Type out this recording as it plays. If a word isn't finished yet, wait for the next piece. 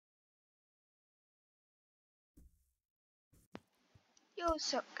Yo,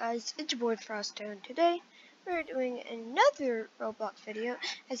 what's up guys, it's your boy Frosto, and today we're doing another Roblox video.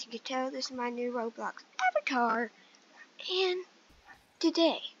 As you can tell, this is my new Roblox avatar, and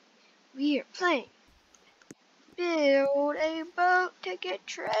today we are playing Build a Boat to Get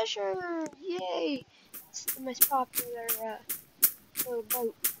Treasure. Yay! It's the most popular little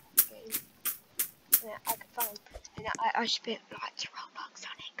boat game that I could find, and I spent lots of Robux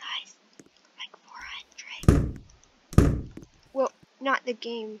on it, guys, like 400. Well, not the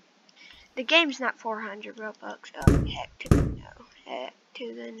game. The game's not 400 Robux. Oh, heck to the no. Heck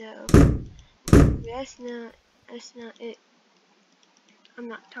to the no. That's not it. I'm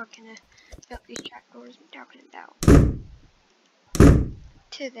not talking about these trapdoors. I'm talking about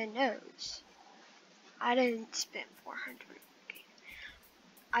to the nose. I didn't spend 400.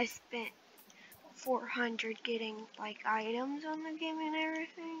 I spent 400 getting like items on the game and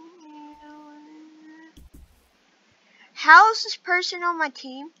everything. You know. How's this person on my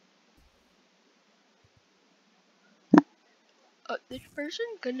team? This person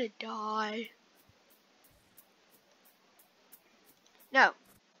gonna die. No.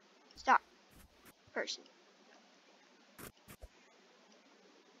 Stop. Person.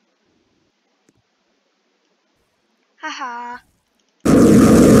 Haha.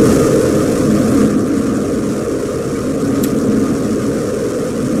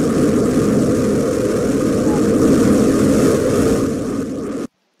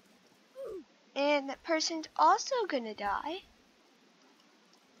 And that person's also gonna die.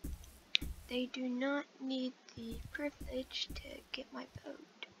 They do not need the privilege to get my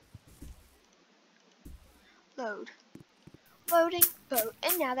boat. Load. Loading boat,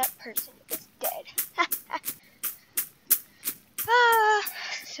 and now that person is dead.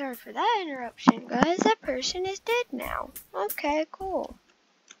 Sorry for that interruption, guys. That person is dead now. Okay, cool.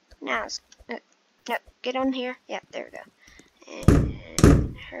 Now, no, get on here. Yeah, there we go.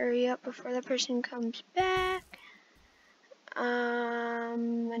 And hurry up before the person comes back. There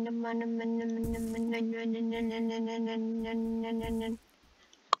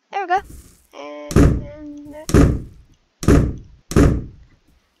we go. And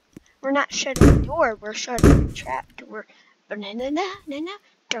we're not shutting the door, we're shutting the trap door. I'm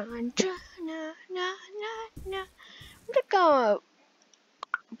just gonna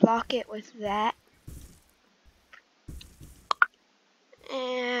block it with that.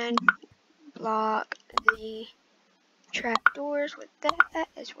 And block the trapdoors with that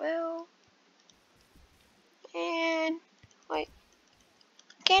as well. And wait,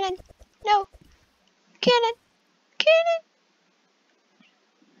 cannon, no, cannon.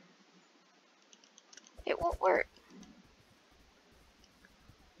 It won't work,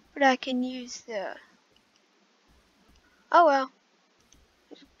 but I can use the. Oh well,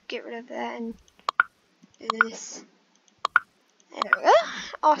 just get rid of that and do this. There we go.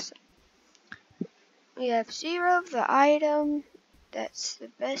 Awesome. We have 0 of the item. That's the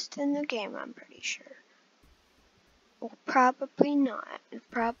best in the game, I'm pretty sure. Well, probably not.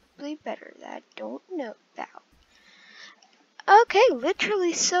 Probably better that I don't know about. Okay,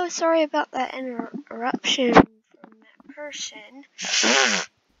 literally so sorry about that interruption from that person. I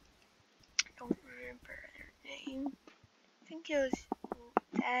don't remember their name. I think it was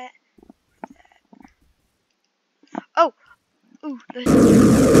that. Oh! Ooh,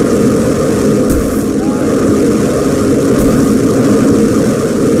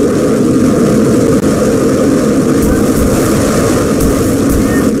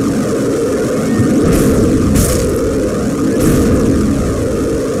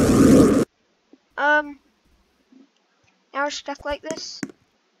 now we're stuck like this.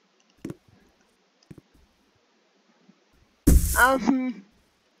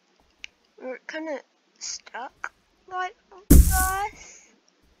 We're kind of stuck like this.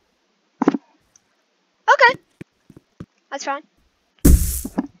 Okay, that's fine.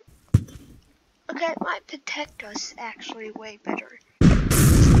 Okay, it might protect us actually way better.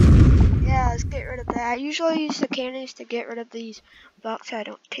 Yeah, let's get rid of that. I usually use the cannons to get rid of these blocks I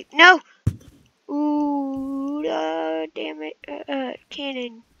don't take. No! Ooh, damn it.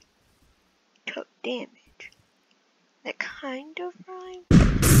 Cannon took damage. That kind of rhymed.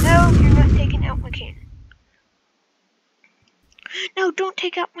 No, you're not taking out my cannon. No, don't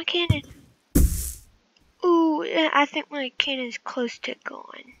take out my cannon. Ooh, I think my cannon's close to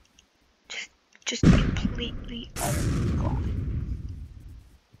gone. Just completely utterly gone.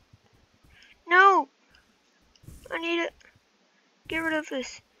 No! I need to get rid of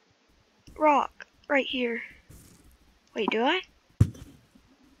this rock right here. Wait, do I?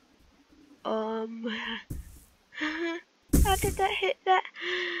 How did that hit that?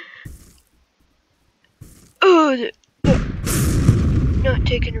 Oh, not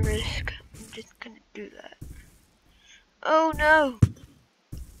taking a risk. I'm just gonna do that. Oh no!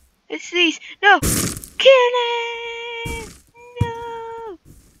 It's these. No! Cannon! No!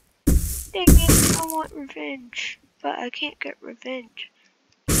 Dang it, I want revenge. But I can't get revenge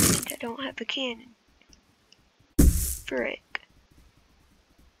since I don't have a cannon. Frick.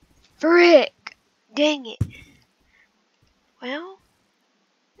 Frick! Dang it. Well,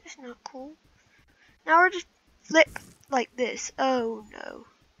 that's not cool. Now we're just flip like this. Oh no.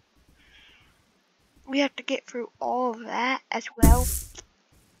 We have to get through all of that as well.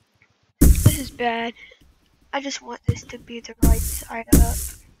 This is bad. I just want this to be the right side up.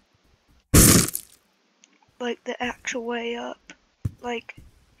 Like the actual way up. Like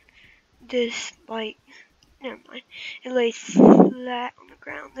this, like, never mind. It lays flat on the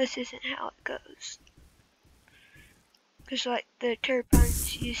ground. This isn't how it goes. Because like the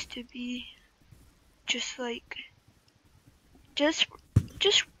turbines used to be just like, just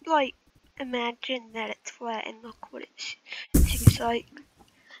like imagine that it's flat and look what it seems like.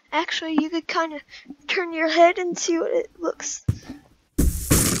 Actually, you could kind of turn your head and see what it looks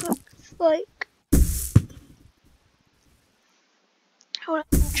like. Hold on,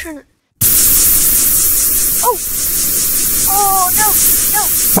 I'm trying to. Oh! Oh no! No!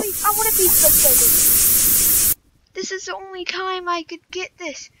 Please, I want to be spectated. This is the only time I could get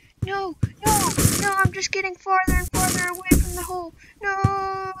this. No! No! No! I'm just getting farther and farther away from the hole.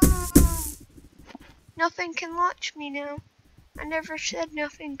 No! Nothing can launch me now. I never said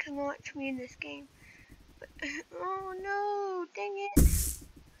nothing can launch me in this game. But, oh no! Dang it!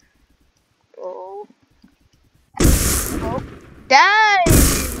 Oh! Oh! Die!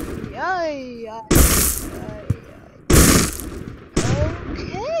 Ay, ay, ay, ay.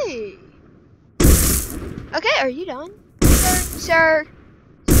 Okay. Okay, are you done? Sir.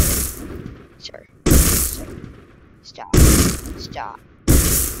 Sir. Stop. Stop.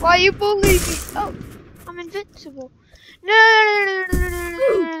 Why you bully me? Oh, I'm invincible. No.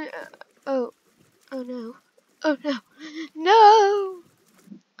 Oh. Oh no. Oh no. No.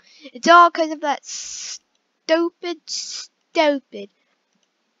 It's all because of that stupid.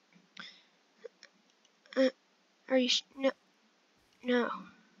 Are you? No. No.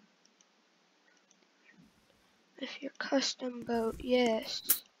 If your custom boat,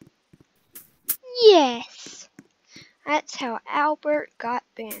 yes. Yes. That's how Albert got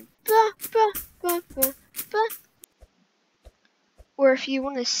banned. Or if you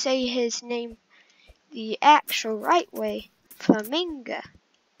want to say his name the actual right way, Flamingo.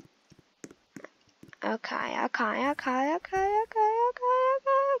 Okay.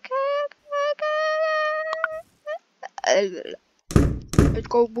 Let's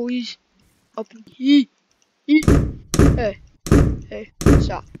go, boys. Up in here. Hey,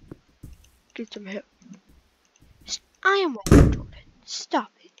 stop. Get some help. I am Michael Jordan.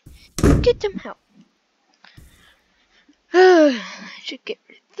 Stop it. Get some help. Should get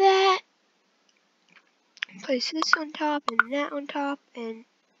rid of that. Place this on top and that on top and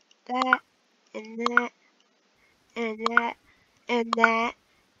that and that and that and that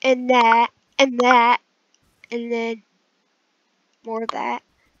and that and that and then more of that.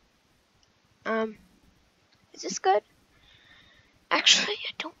 Is this good? Actually,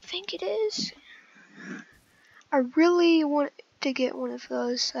 I don't think it is. I really want to get one of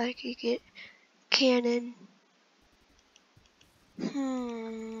those so I could get cannon.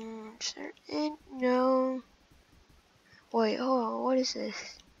 Certain? No. Wait, hold on. What is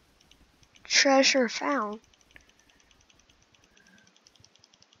this? Treasure found.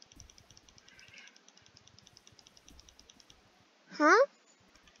 Huh?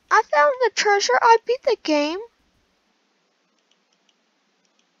 I found the treasure. I beat the game.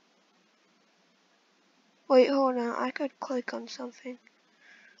 Wait, hold on. I could click on something.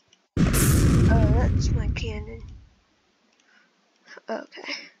 Oh, that's my cannon.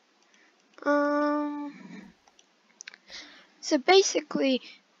 Okay. So basically,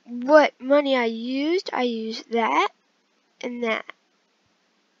 what money I used that and that.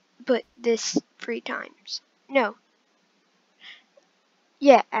 But this 3 times. No.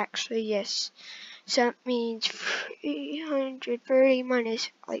 Yeah, actually, yes. So that means 330 minus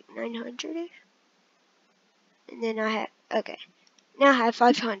like 900. And then I have, okay. Now I have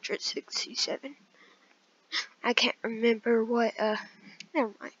 567. I can't remember what,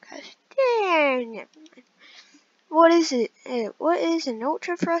 never mind, guys. Never mind. What is it? What is an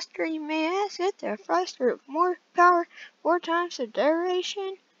ultra thruster, you may ask? It's a thruster with more power, 4 times the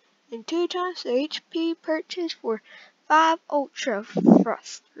duration, and 2 times the HP purchased for 5 ultra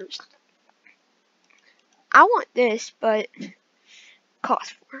thrusters. I want this, but it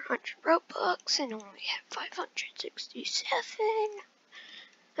costs 400 Robux and only have 567.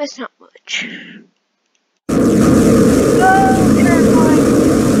 That's not much. Oh,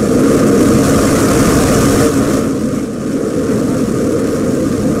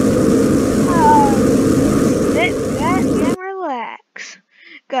 sit back and relax.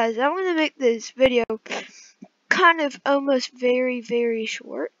 Guys, I'm gonna make this video kind of almost very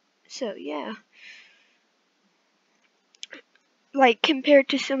short. So yeah. Like compared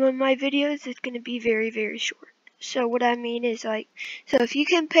to some of my videos, it's gonna be very short. So what I mean is like, so if you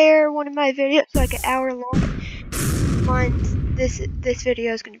compare one of my videos like an hour long, mine's this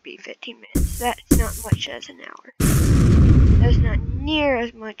video is gonna be 15 minutes. That's not much as an hour. That's not near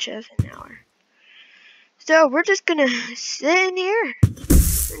as much as an hour. So we're just gonna sit in here.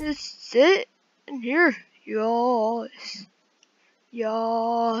 Just sit in here. Yes.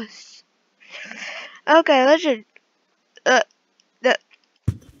 Yes. Okay, let's just no.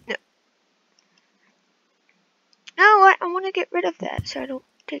 No, what? I want to get rid of that so I don't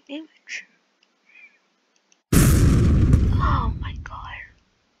take damage. Oh my god.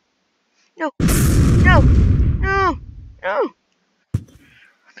 No. No. No. No.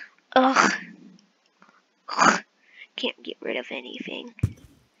 Ugh. Can't get rid of anything.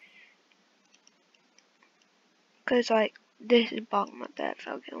 Cause like this is bottom of that,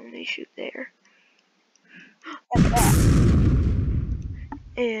 so I can only shoot there. Like that.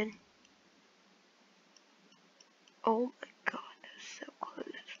 And oh my god, that's so close.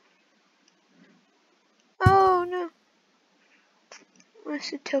 Oh no.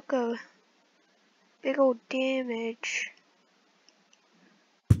 Must have took a big old damage.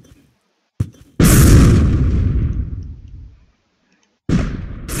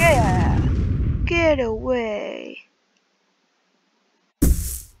 Yeah. Get away.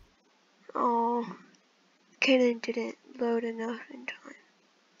 Oh. Cannon didn't load enough in time.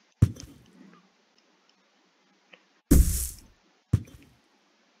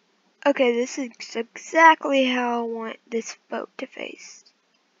 Okay, this is exactly how I want this boat to face.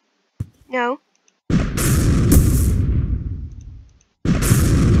 No.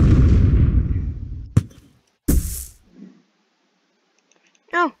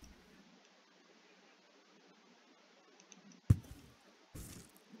 No.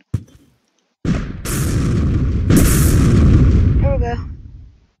 There we go.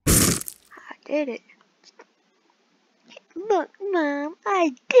 I did it. Look, Mom,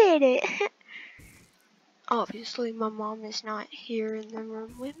 I did it. Obviously, my mom is not here in the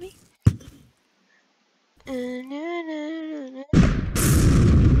room with me.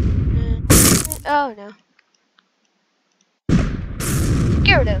 Oh no.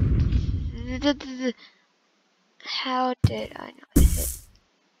 Get rid of. How did I not hit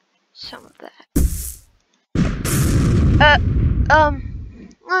some of that?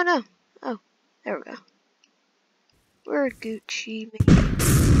 Oh no. Oh, there we go. We're Gucci, man.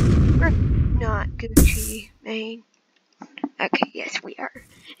 We're not Gucci, man. Okay, yes, we are.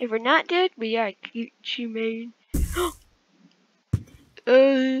 If we're not dead, we are Gucci, man.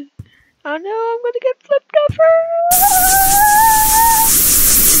 Oh no, I'm gonna get flipped over.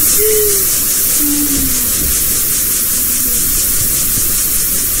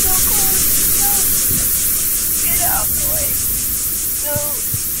 So close. No. Get out of the way. No.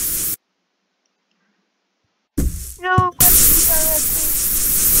 No, question directly.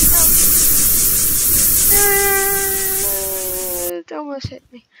 No. It almost hit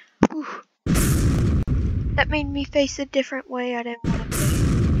me. Oof. That made me face a different way I didn't want to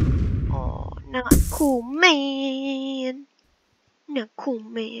face. Oh, not cool, man. Not cool,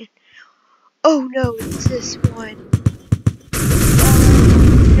 man. Oh no, it's this one.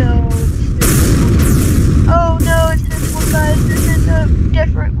 Oh no, it's this one. Oh no, it's this one, guys. This is a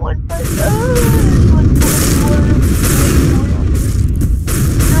different one, but this one's more.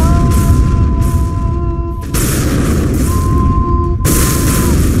 No.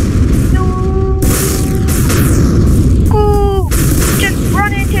 No. Go. Just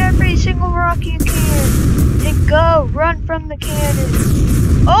run into every single rock you can. And go. Run from the cannon.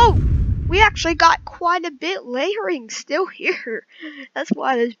 Oh! We actually got quite a bit layering still here. That's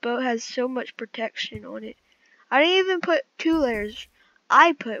why this boat has so much protection on it. I didn't even put 2 layers.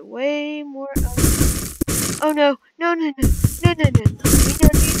 I put way more. Oh no. No. No. No. No. No. No.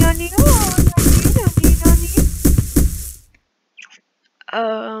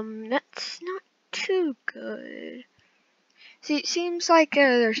 That's not too good. See, it seems like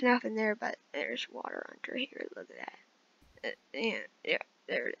there's nothing there, but there's water under here. Look at that. Yeah,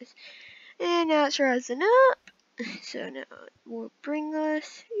 there it is. And now it's rising up. So now we'll bring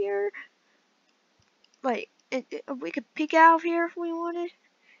us here. Like, we could peek out of here if we wanted.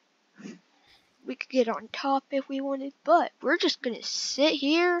 we could get on top if we wanted, but we're just gonna sit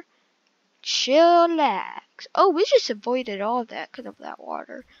here, chillax. Oh, we just avoided all that because of that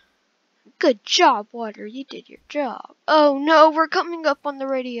water. Good job, water. You did your job. Oh no, we're coming up on the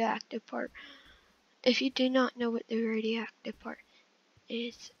radioactive part. If you do not know what the radioactive part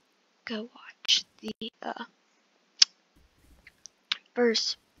is, go watch the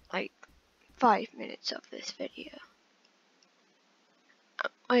first like 5 minutes of this video.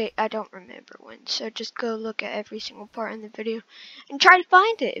 I don't remember when, so just go look at every single part in the video and try to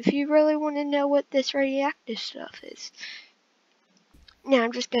find it if you really want to know what this radioactive stuff is. Now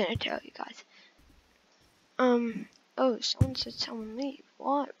I'm just gonna tell you guys. Oh, someone said someone leave.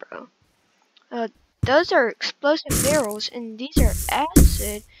 Why, bro? Those are explosive barrels, and these are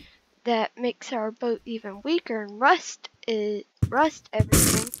acid that makes our boat even weaker and rust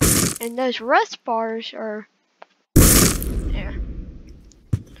everything. And those rust bars are there.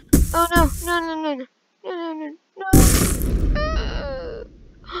 Oh no, no, no, no, no, no, no, no,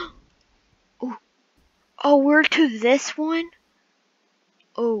 no. Oh, we're to this one?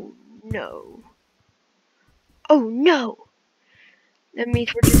 Oh no. Oh no. That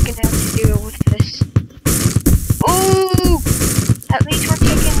means we're just gonna have to deal with this. Oh! At least we're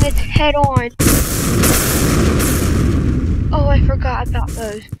taking this head on. Oh, I forgot about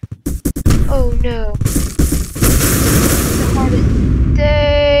those. Oh no. The hardest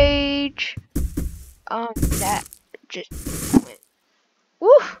stage. That just went.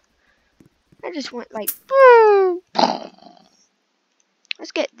 Woo! I just went like. Boom.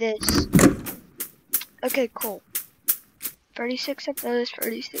 Let's get this. Okay, cool. 36 of those,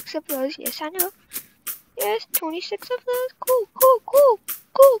 36 of those. Yes, I know. Yes, 26 of those. Cool, cool, cool,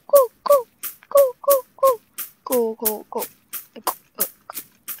 cool, cool, cool, cool, cool, cool, cool, cool, cool,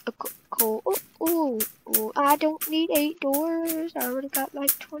 cool. Ooh, ooh, I don't need 8 doors. I already got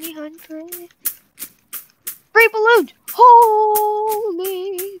like 2,000. Free balloons!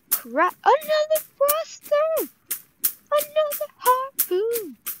 Holy crap! Another thruster! Another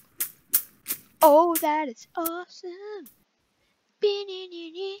harpoon! Oh, that is awesome!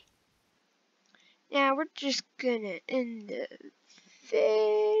 Now we're just gonna end the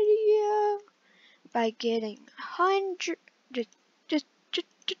video by getting 100.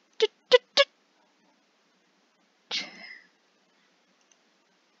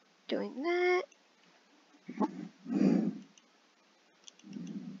 Doing that.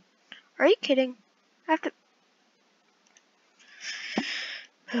 Are you kidding? I have to.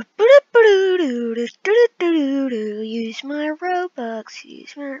 Use my Robux.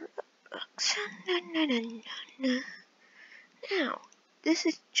 Use my Robux. Now, this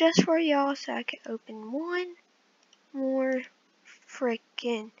is just for y'all so I can open one more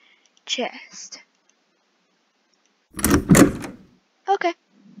freaking chest. Okay.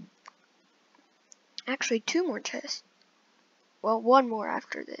 Actually, 2 more chests. Well, 1 more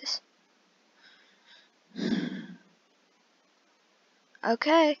after this.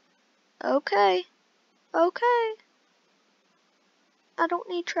 Okay. Okay. Okay. I don't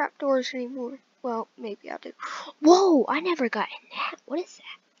need trapdoors anymore. Well, maybe I do. Whoa, I never got in that. What is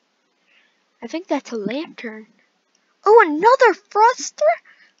that? I think that's a lantern. Oh, another thruster?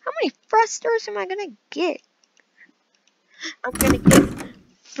 How many thrusters am I gonna get? I'm gonna get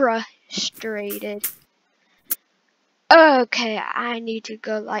frustrated. Okay, I need to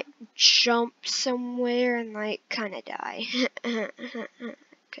go like jump somewhere and like kinda die.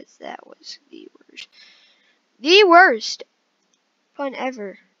 Cause that was the worst. The worst fun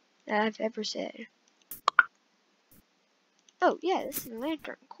ever that I've ever said. Oh yeah, this is a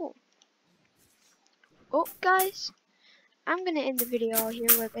lantern, cool. Well guys, I'm gonna end the video here.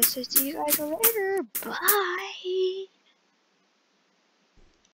 Like I said, see you guys later. Bye.